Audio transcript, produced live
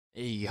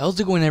Hey, how's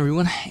it going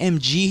everyone?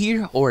 MG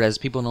here, or as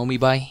people know me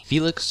by,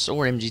 Felix,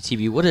 or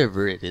MGTV,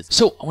 whatever it is.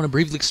 So, I want to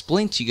briefly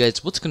explain to you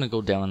guys what's going to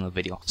go down in the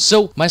video.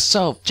 So,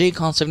 myself,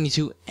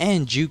 JCon72,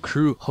 and Jew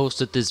Crew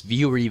hosted this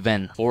viewer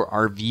event for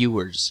our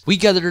viewers. We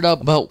gathered up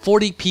about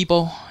 40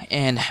 people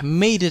and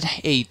made it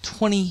a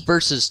 20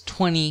 versus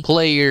 20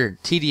 player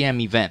TDM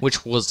event,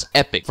 which was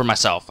epic for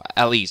myself,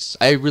 at least.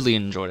 I really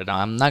enjoyed it,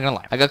 I'm not gonna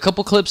lie. I got a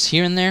couple clips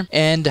here and there,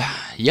 and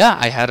yeah,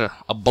 I had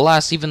a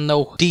blast, even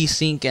though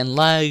desync and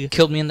lag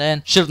killed me in the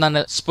end. Should have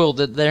not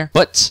spoiled it there.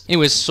 But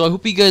anyways, so I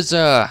hope you guys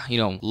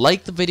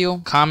like the video,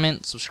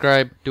 comment,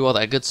 subscribe, do all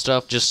that good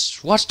stuff.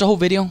 Just watch the whole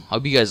video. I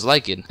hope you guys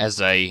like it,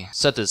 as I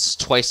said this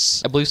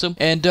twice, I believe so.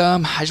 And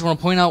I just want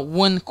to point out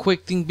one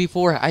quick thing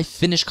before I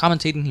finish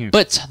commentating here.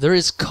 But there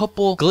is a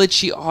couple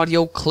glitchy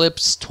audio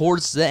clips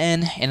towards the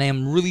end, and I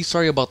am really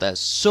sorry about that.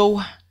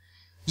 So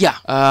yeah,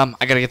 I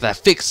gotta get that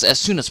fixed as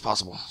soon as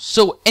possible.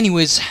 So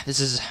anyways, this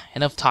is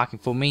enough talking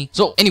for me.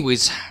 So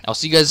anyways, I'll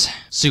see you guys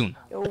soon.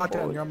 You're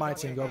on my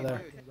team, go over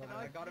there.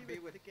 I gotta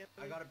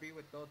be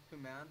with those two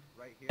man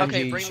right here.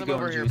 Okay, bring them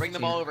over here. Bring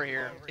them all over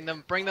here.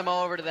 Bring them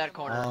all over to that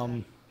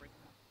corner.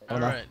 All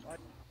right.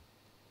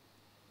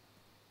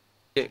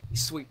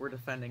 Sweet, we're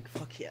defending.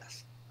 Fuck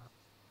yes.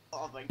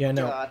 Oh my Yeah,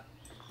 no. god.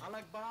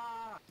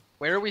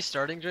 Where are we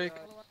starting, Jake?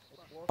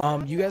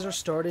 You guys are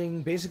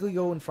starting. Basically,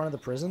 go in front of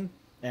the prison,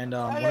 and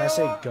when I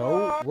say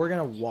go, we're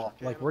gonna walk.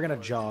 Like we're gonna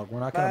jog. We're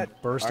not gonna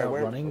burst out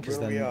running because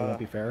then it won't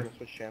be fair.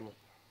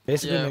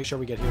 Basically, make sure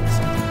we get here at the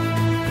same time.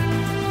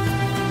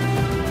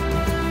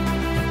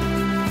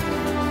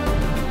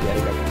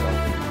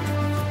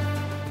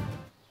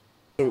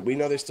 So we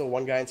know there's still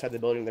one guy inside the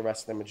building, the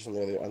rest of them are just on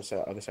the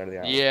other side of the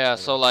island. Yeah,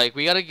 so like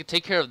we gotta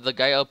take care of the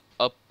guy up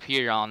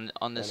here on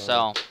this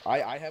cell.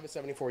 I have a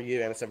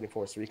 74U and a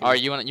 74, so we can. All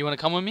right, you wanna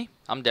come with me?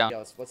 I'm down.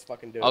 Yeah, let's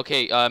fucking do it.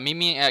 Okay, meet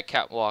me at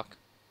catwalk.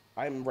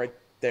 I'm right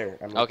there.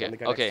 I'm Okay, the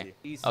guy okay,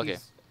 next to you. okay.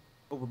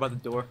 Over by the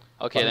door.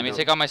 Okay, let me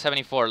take out my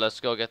 74.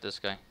 Let's go get this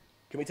guy.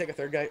 Can we take a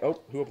third guy? Oh,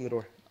 who opened the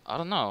door? I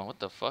don't know. What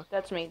the fuck?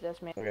 That's me.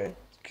 Okay.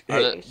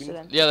 Hey,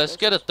 yeah, let's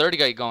get a third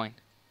guy going.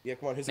 Yeah,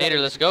 come on. Who's Nader,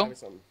 let's go.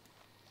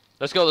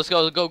 Let's go.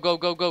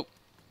 Go.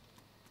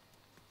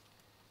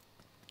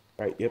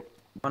 Alright, yep.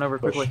 Run over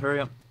quickly, hurry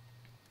up.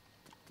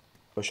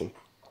 Pushing.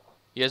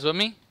 You guys with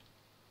me?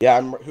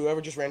 Yeah, whoever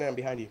just ran in, I'm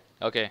behind you.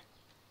 Okay. Yeah,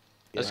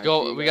 Let's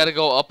go. We gotta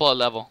go up a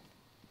level.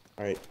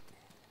 Alright.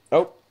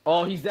 Oh.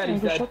 Oh, he's dead,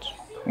 he's dead.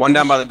 One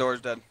down by the door is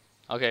dead.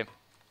 Okay.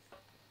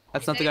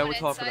 That's not the guy we're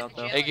talking about,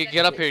 though. Hey,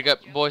 get up here,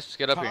 boys.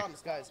 Get up here.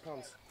 Comms, guys,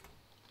 comms.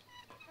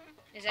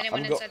 Is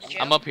anyone inside the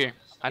jail? I'm up here.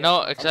 I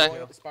know exactly.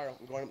 I'm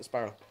going up the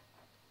spiral.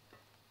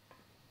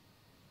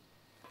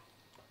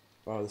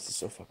 Oh, this is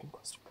so fucking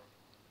close.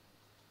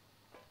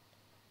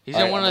 He's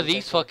in one of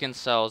these fucking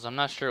cells. I'm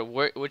not sure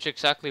which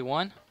exactly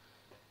one.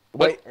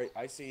 Wait,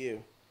 I see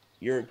you.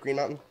 You're Green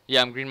Mountain?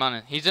 Yeah, I'm Green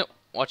Mountain. He's in.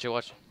 Watch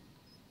it.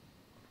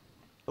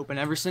 Open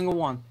every single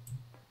one.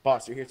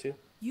 Boss, you're here too?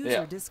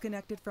 User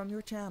disconnected from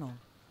your channel.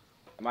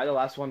 Am I the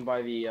last one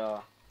by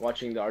the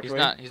watching the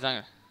archway? He's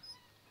not.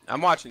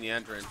 I'm watching the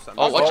entrance.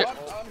 Watch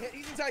it.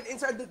 He's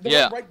inside the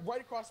yeah.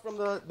 right across from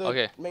the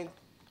okay. Main.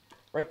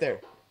 Right there.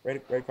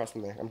 Right across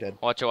from there. I'm dead.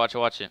 Watch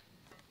it.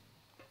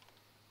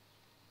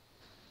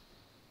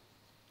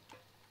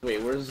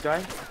 Wait, where's this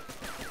guy?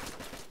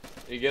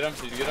 Did you get him?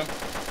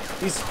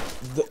 He's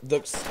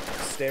the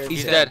stairs.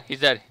 He's dead.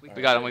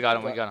 We got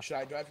him. Should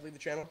I do I have to leave the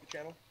channel?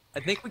 I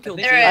think we killed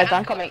Jew.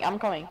 I'm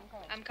coming.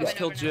 Just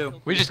killed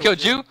Jew. We just killed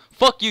Jew?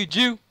 Fuck you,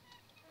 Jew.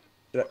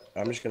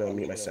 I'm just gonna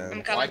mute my sound.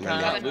 I'm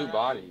coming. Blue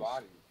bodies.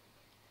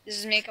 This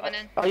is me coming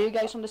in. Are you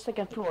guys on the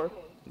second floor?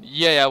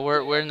 Yeah,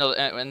 we're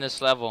in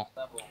this level.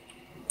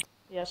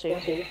 Yeah,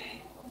 see.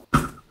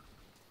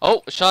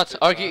 Oh, shots.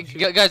 Okay,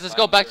 guys, let's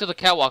go back to the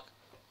catwalk.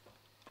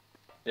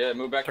 Yeah,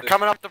 move back. They're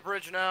coming up the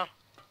bridge now.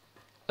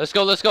 Let's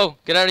go.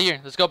 Get out of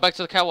here. Let's go back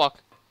to the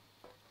catwalk.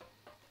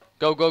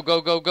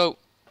 Go.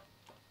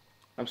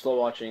 I'm still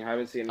watching. I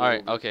haven't seen.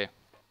 Alright, okay.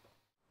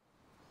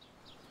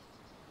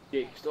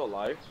 Jake, still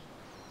alive?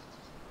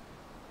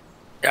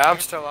 Yeah, I'm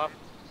still up.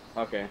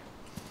 Okay.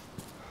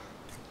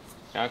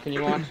 How can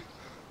you watch?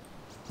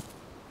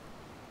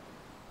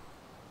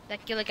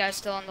 That killer guy's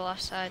still on the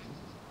left side.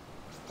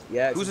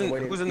 Yeah. Who's in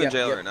the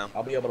jail right now?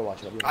 I'll be able to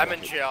watch it. I'm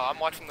in jail. I'm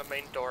watching the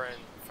main door in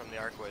from the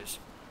archways.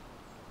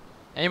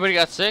 Anybody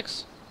got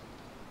 6?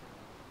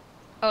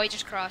 Oh, he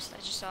just crossed. I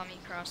just saw him. He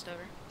crossed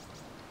over.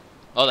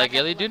 Oh, that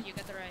ghillie dude? You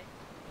got the right.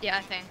 Yeah,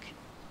 I think.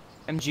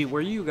 MG, where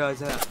are you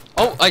guys at?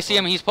 Oh, I see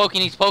him. He's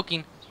poking.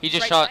 He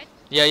just shot. Side?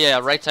 Yeah,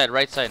 right side.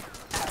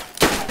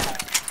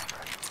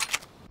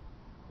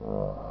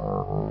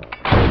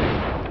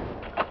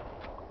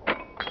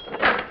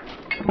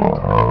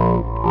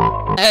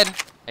 Head.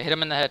 I hit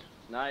him in the head.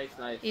 Nice.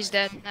 He's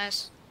dead.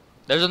 Nice.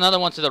 There's another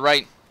one to the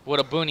right with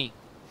a boonie.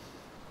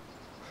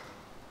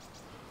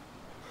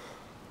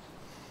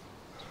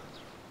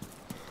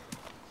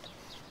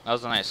 That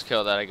was a nice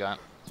kill that I got.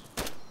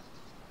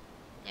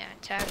 Yeah, I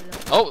tagged him.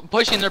 Oh,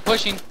 they're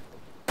pushing.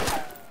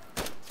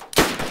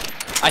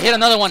 I hit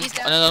another one.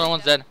 Another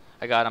one's dead.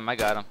 I got him.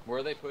 Where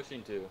are they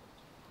pushing to?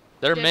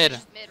 They're They're mid.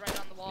 just mid right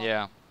on the wall.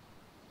 Yeah.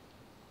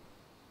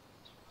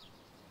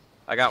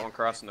 I got one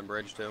crossing the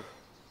bridge too.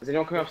 Is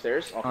anyone coming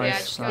upstairs? Okay. Yeah, I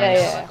just got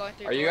Yeah. going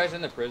through Are you door. guys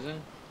in the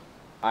prison?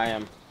 I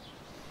am.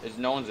 Is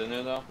no one's in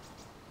there though?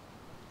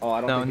 Oh,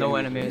 I don't. No, think no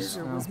anybody's enemies.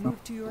 here. User was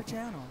moved to your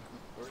channel.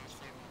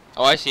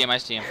 Oh, I see him. I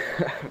see him.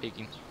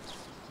 Peeking.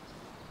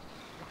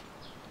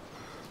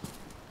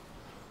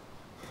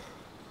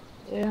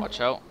 Yeah.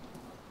 Watch out.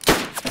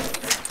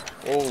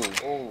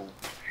 Oh.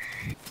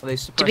 Are they we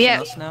suppressing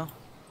have- us now?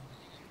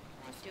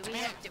 Do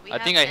we I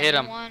have think I hit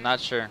him. anyone Not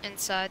sure.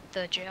 inside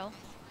the jail?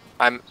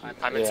 I'm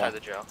Yeah. inside the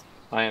jail.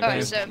 I am. Okay,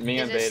 too. so Me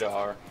is and this- Beta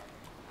are.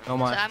 Oh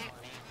my.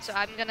 So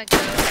I'm gonna go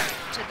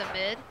to the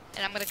mid,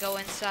 and I'm gonna go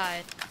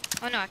inside.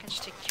 Oh no, I can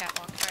just take a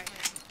catwalk. Right.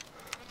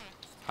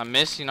 I'm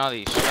missing all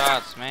these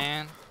shots,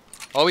 man.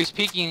 Oh, he's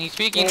peeking. He's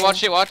peeking.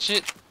 Watch it. Watch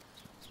it.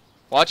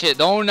 Watch it.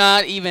 Don't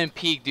not even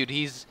peek, dude.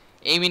 He's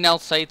aiming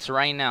out sights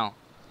right now.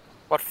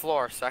 What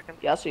floor? Second?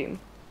 Yeah, I see him.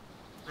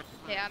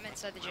 Yeah, I'm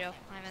inside the jail.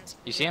 I'm inside.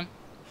 You see him?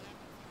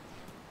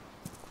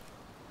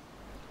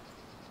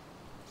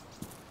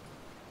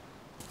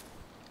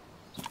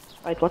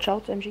 Right, watch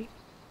out, MG.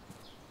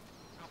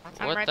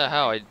 I'm What right the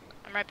hell?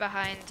 I'm right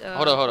behind.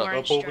 Hold up, hold up.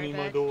 orange dry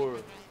bag. door.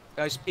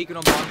 Guys peeking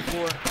on bottom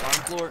floor.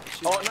 Bottom floor.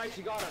 Shoot. Oh, nice!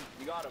 You got him.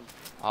 You got him.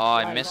 Oh,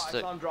 I Nice, missed I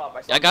it. saw him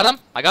drop. I got him.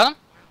 I got him.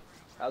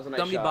 That was a nice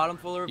Dummy shot. bottom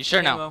floor. You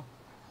sure now? ammo.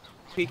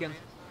 Peeking.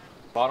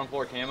 Bottom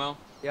floor camo.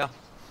 Yeah.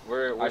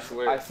 Where? I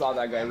Where? saw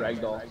that guy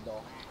ragdoll.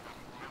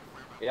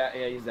 Yeah,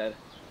 he's dead.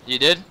 You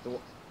did?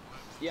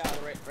 Yeah,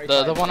 right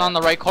The side, one yeah. on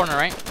the right corner,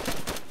 right?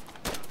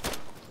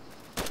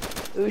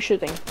 Who's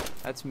shooting?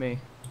 That's me.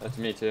 That's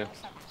me too.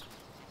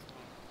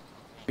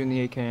 Shooting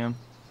the AKM.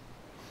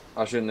 I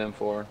was shooting them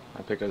four.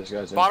 I picked up this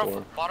guy's Bottom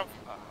M4.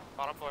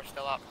 bottom floor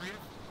still up.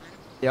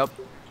 Yep.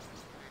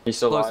 He's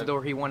still Close alive. the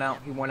door. He went out.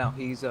 He went out.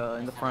 He's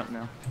in the front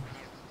now.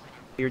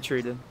 He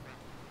retreated.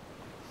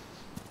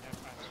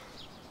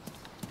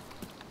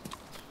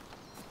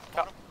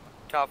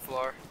 Top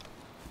floor.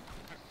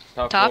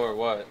 Top Top? floor.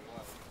 What?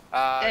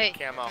 Hey.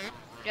 Camo.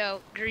 Yo,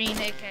 green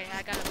AK.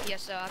 I got a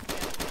PSO.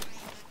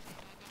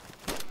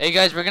 Hey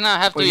guys, we're gonna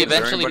have to Wait, is there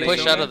eventually anybody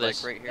push going out of in?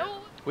 this. Like right here.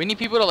 We need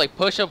people to like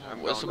push up.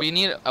 going. So we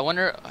need. I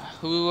wonder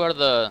who are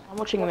the. I'm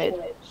watching mid.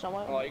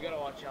 Someone. Oh, you gotta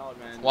watch out,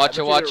 man. Watch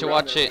it, I bet watch you it, they're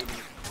watch around it.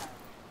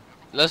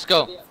 Let's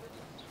go. Yeah,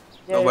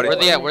 Nobody. Where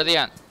they at? Where they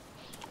at?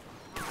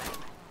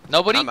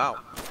 Nobody? I'm out.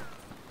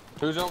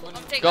 Who's open?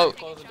 Go.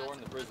 Close the door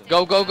in the prison.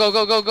 Go, go, go,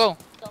 go, go, go.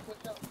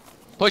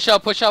 Push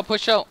out, push out,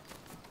 push out.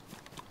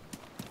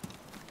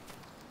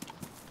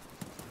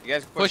 You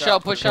guys Push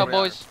out, push out,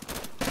 boys.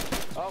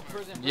 Oh,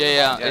 prison. Yeah,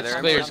 yeah, Yeah, it's they're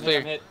in clear, prison. it's I'm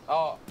clear. hit.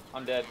 Oh,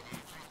 I'm dead.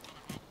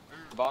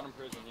 Bottom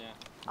prison, yeah.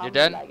 I'm You're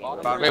dead? lagging.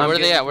 Bottom- Wait, I'm where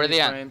they getting at? Where they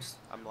 3 at? frames.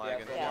 I'm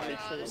lagging. Yeah, me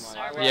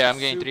too. Yeah, I'm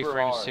getting 3 Super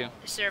frames hard. too.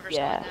 The server's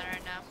Yeah. going down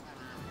right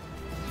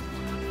now.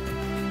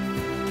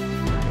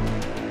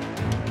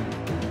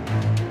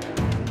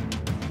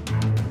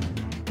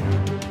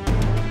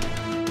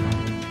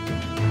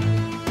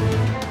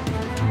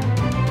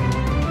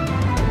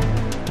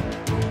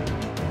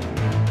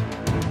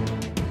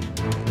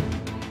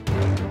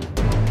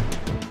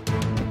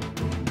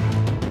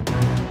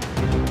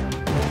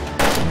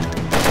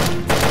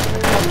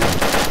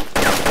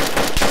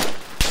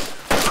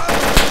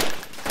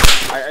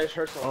 I just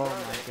heard someone.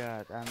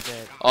 god, I'm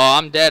dead. Oh,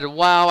 I'm dead.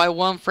 Wow, I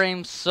one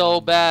frame so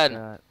Oh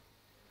bad.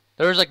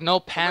 There was like no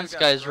pants got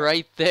guys bro.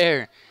 right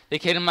there. They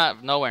came out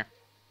of nowhere.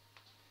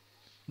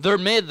 They're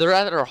mid. They're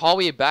at our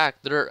hallway back.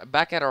 They're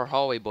back at our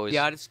hallway, boys.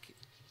 Yeah, I just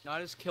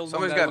killed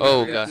Somebody's one guy. got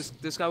Oh, big God.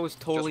 This guy was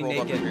totally rolled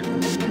up naked.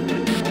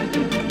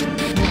 here.